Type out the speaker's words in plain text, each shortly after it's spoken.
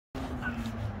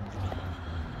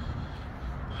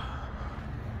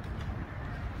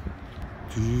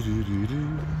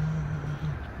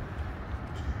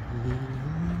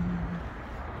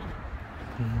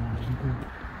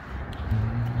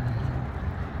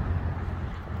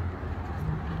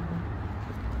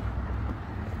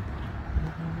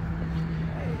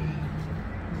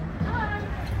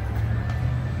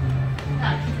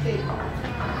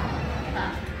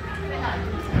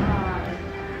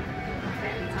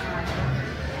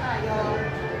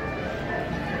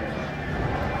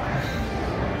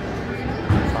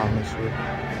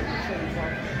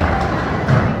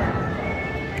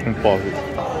Pause it.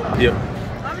 Yep.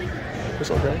 It's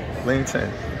okay. Lane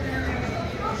 10.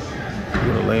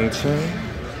 Go to lane 10.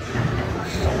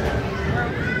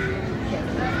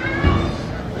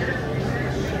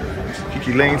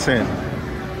 Kiki, lane 10.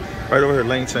 Right over here,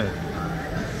 lane 10.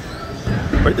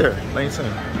 Right there, lane 10.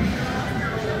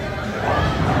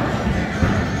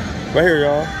 Right here,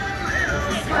 y'all.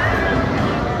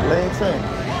 Lane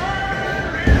 10.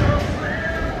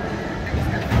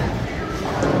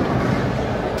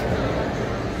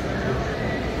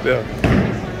 Yeah.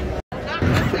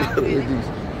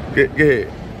 Get ahead.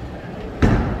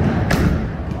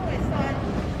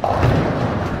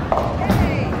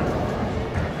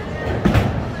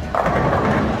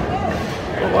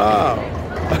 Oh, wow.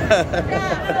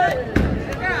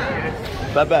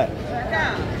 Bye bye.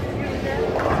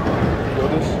 Go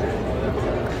this.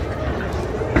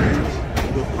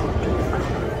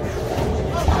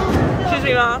 Excuse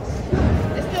me, Mom.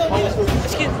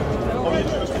 Excuse me.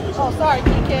 Oh, sorry,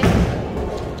 TK.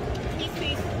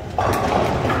 Peace.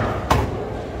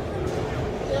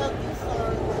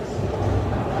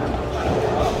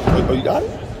 Oh, you got it?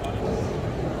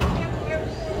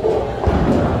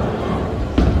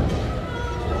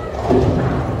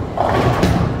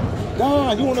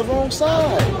 Nah, you on the wrong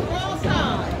side.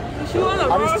 You on the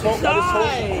wrong side.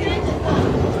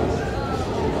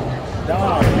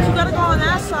 Nah. You gotta go on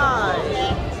that side.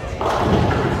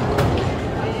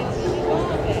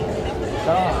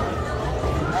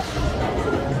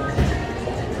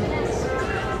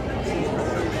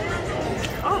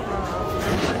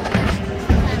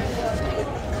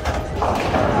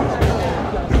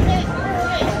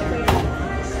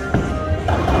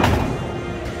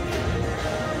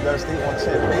 You gotta stay on 10.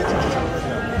 Pay attention to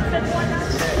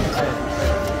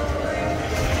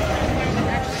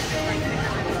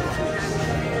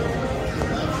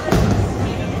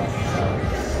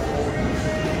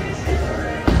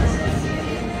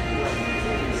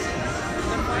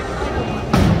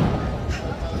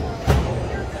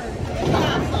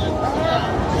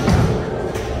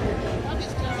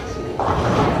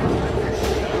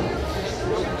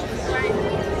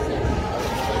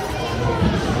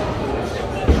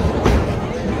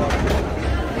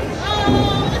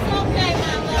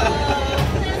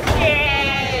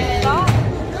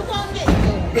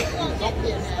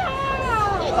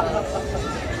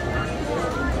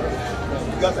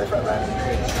got that front line?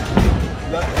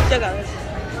 Check out.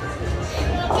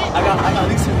 I got at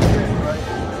least 2 right?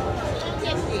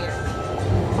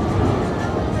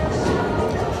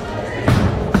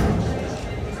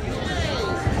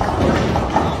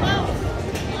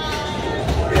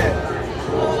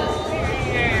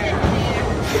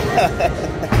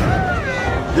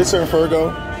 Your turn, Fergo.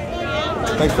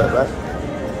 Thanks for that, right?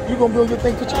 You gonna build your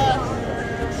thing, picture?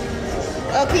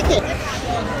 Okay.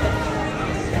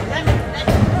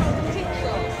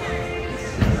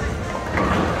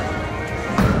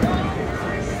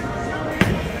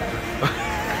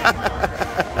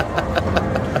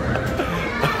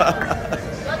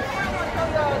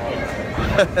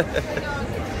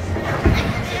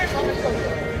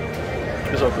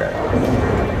 It's okay.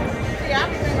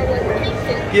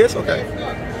 Yeah, it's okay.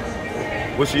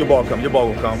 We'll see your ball come. Your ball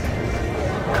will come.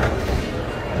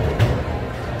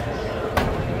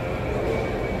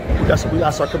 We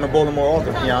gotta start coming bowling more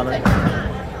often, Kiana.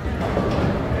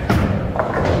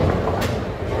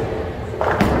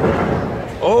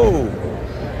 Oh,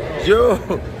 yo,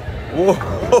 whoa,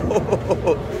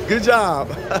 good job.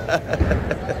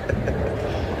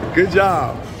 Good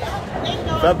job.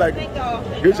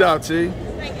 Good job, T.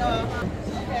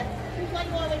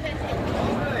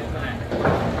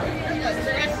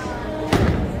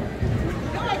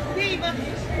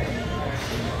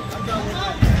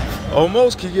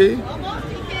 Almost, Kiki.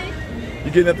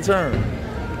 You getting at the turn.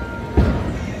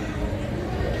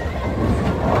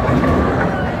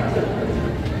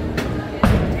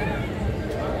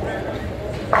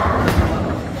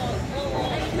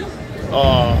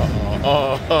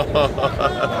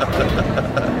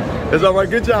 It's all right.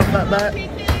 Good job, Matt.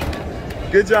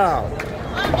 Good job.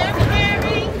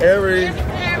 Harry.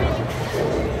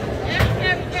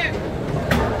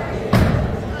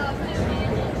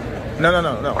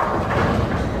 No.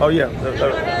 Oh yeah,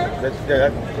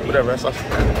 whatever. That's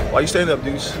why you standing up,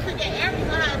 Deuce?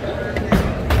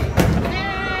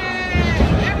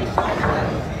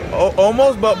 Oh,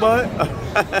 almost, but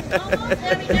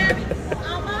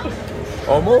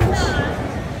almost.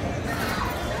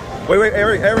 Wait,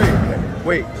 Eric.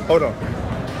 Wait, hold on.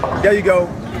 There you go.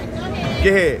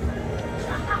 Get ahead.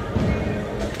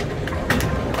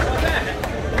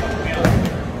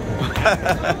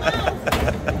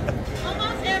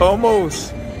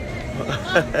 Almost.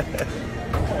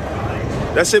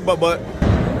 That's it, but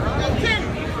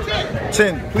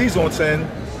 10. Please don't 10.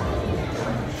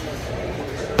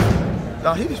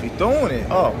 Nah, he just be throwing it.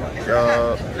 Oh my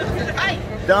God.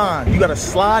 Don, you gotta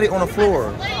slide it on the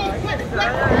floor.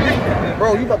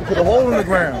 Bro, you about to put a hole in the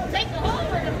ground.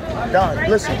 Don,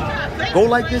 listen. Go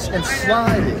like this and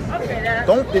slide it.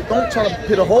 Don't try to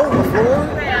put a hole in the floor.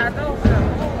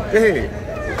 Go ahead.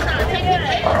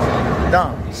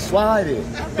 Don, slide it.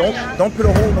 Don't put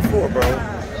a hole in the floor, bro.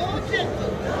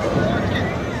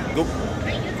 Go.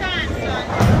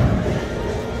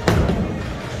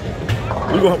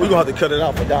 We gonna have to cut it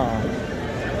out for Don.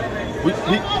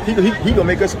 He gonna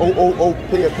make us pay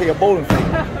a bowling fee.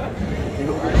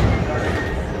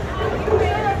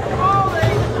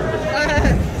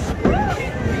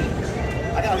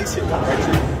 I gotta at least hit top right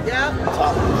here. Yeah.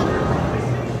 Top.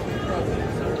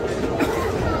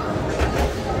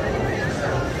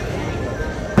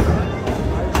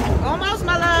 Almost,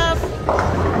 my love.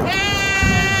 Yay!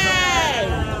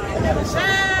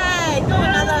 Hey,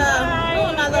 doing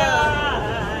my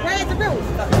love. Raise the roof.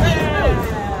 I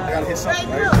gotta hit something,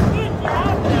 right?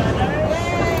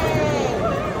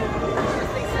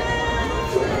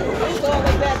 He's all the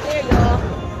way back there, y'all.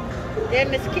 There's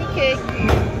Miss Kiki.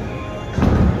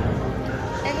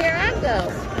 And here I go.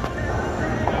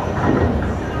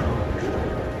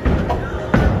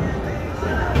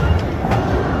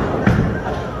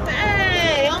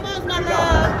 Hey, almost, my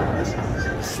love.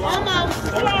 Almost.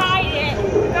 Slide it.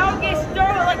 Don't get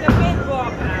stirred like a big ball.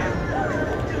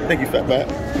 Thank you, Fat Bat.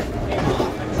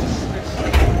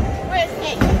 Where's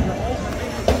Nate?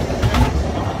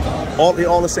 They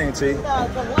all the same, T. The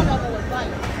one of them was like.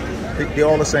 They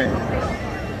all the same.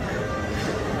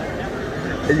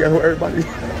 Hey, you got everybody.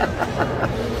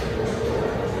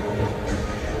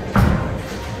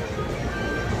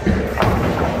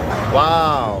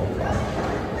 Wow.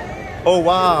 Oh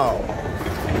wow.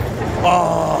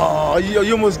 Oh,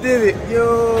 you almost did it, yo.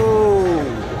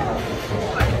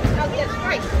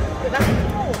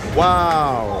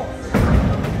 Wow.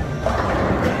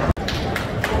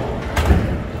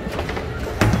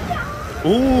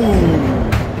 Ooh.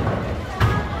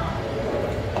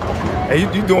 Hey,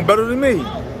 you doing better than me.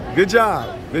 Good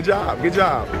job. Good job. Good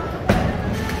job.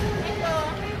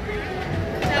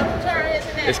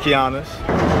 It's Kiana's.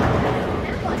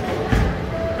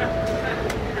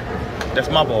 That's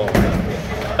my ball.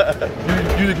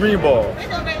 you the green ball.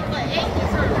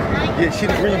 Yeah, she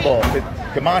the green ball.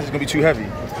 Cause mine's gonna be too heavy.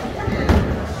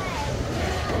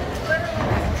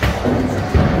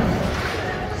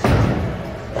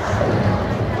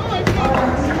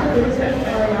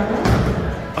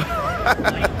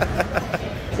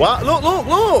 Wow, look.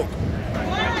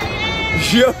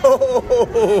 Yo,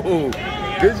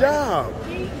 good job.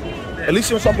 At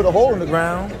least you don't put a hole in the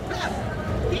ground.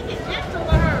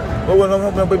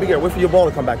 No, baby girl, wait for your ball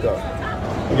to come back up.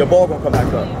 Your ball gonna come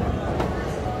back up.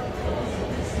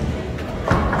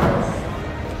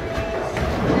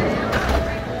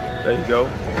 There you go.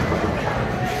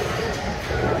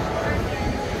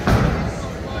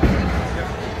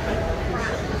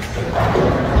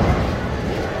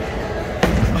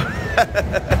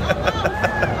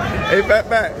 Hey, Fat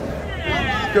Bat.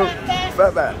 Go,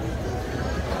 Fat Bat.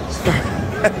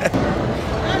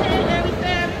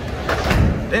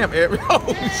 Damn, Eric.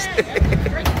 Oh, shit.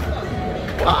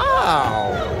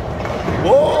 Wow.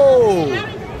 Whoa.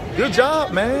 Good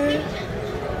job, man.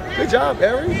 Good job,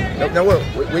 Eric. Now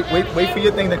wait for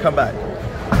your thing to come back.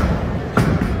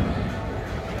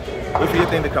 Wait for your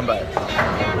thing to come back.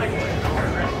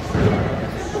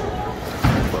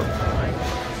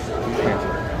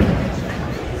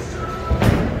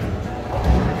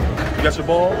 You got your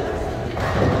ball?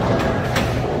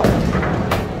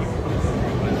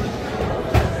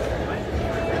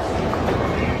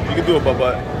 You can do it,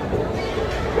 Bubba.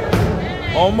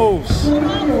 Almost.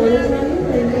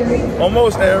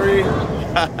 Almost, Harry.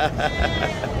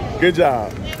 Good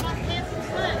job.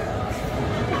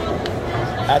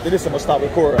 After this, I'm gonna stop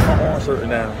recording. I'm on certain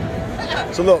now.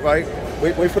 So look, right?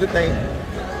 Wait for the thing.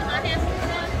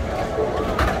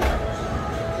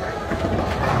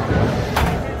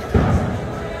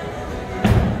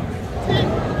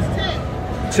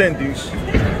 10, Deuce.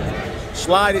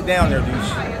 Slide it down there,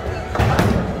 Deuce.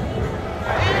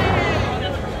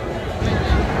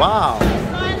 Wow.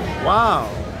 Wow.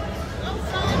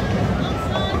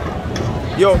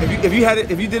 Yo, if you had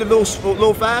it, if you did it a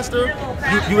little faster,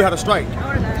 you would have a strike.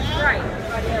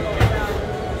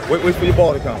 Wait for your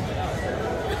ball to come.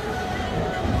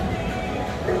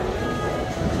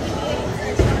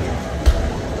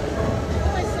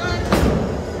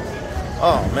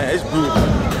 Oh man, it's brutal.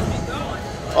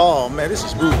 Oh man, this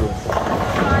is brutal.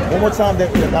 One more time,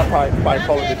 then I'll probably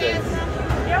call it a day.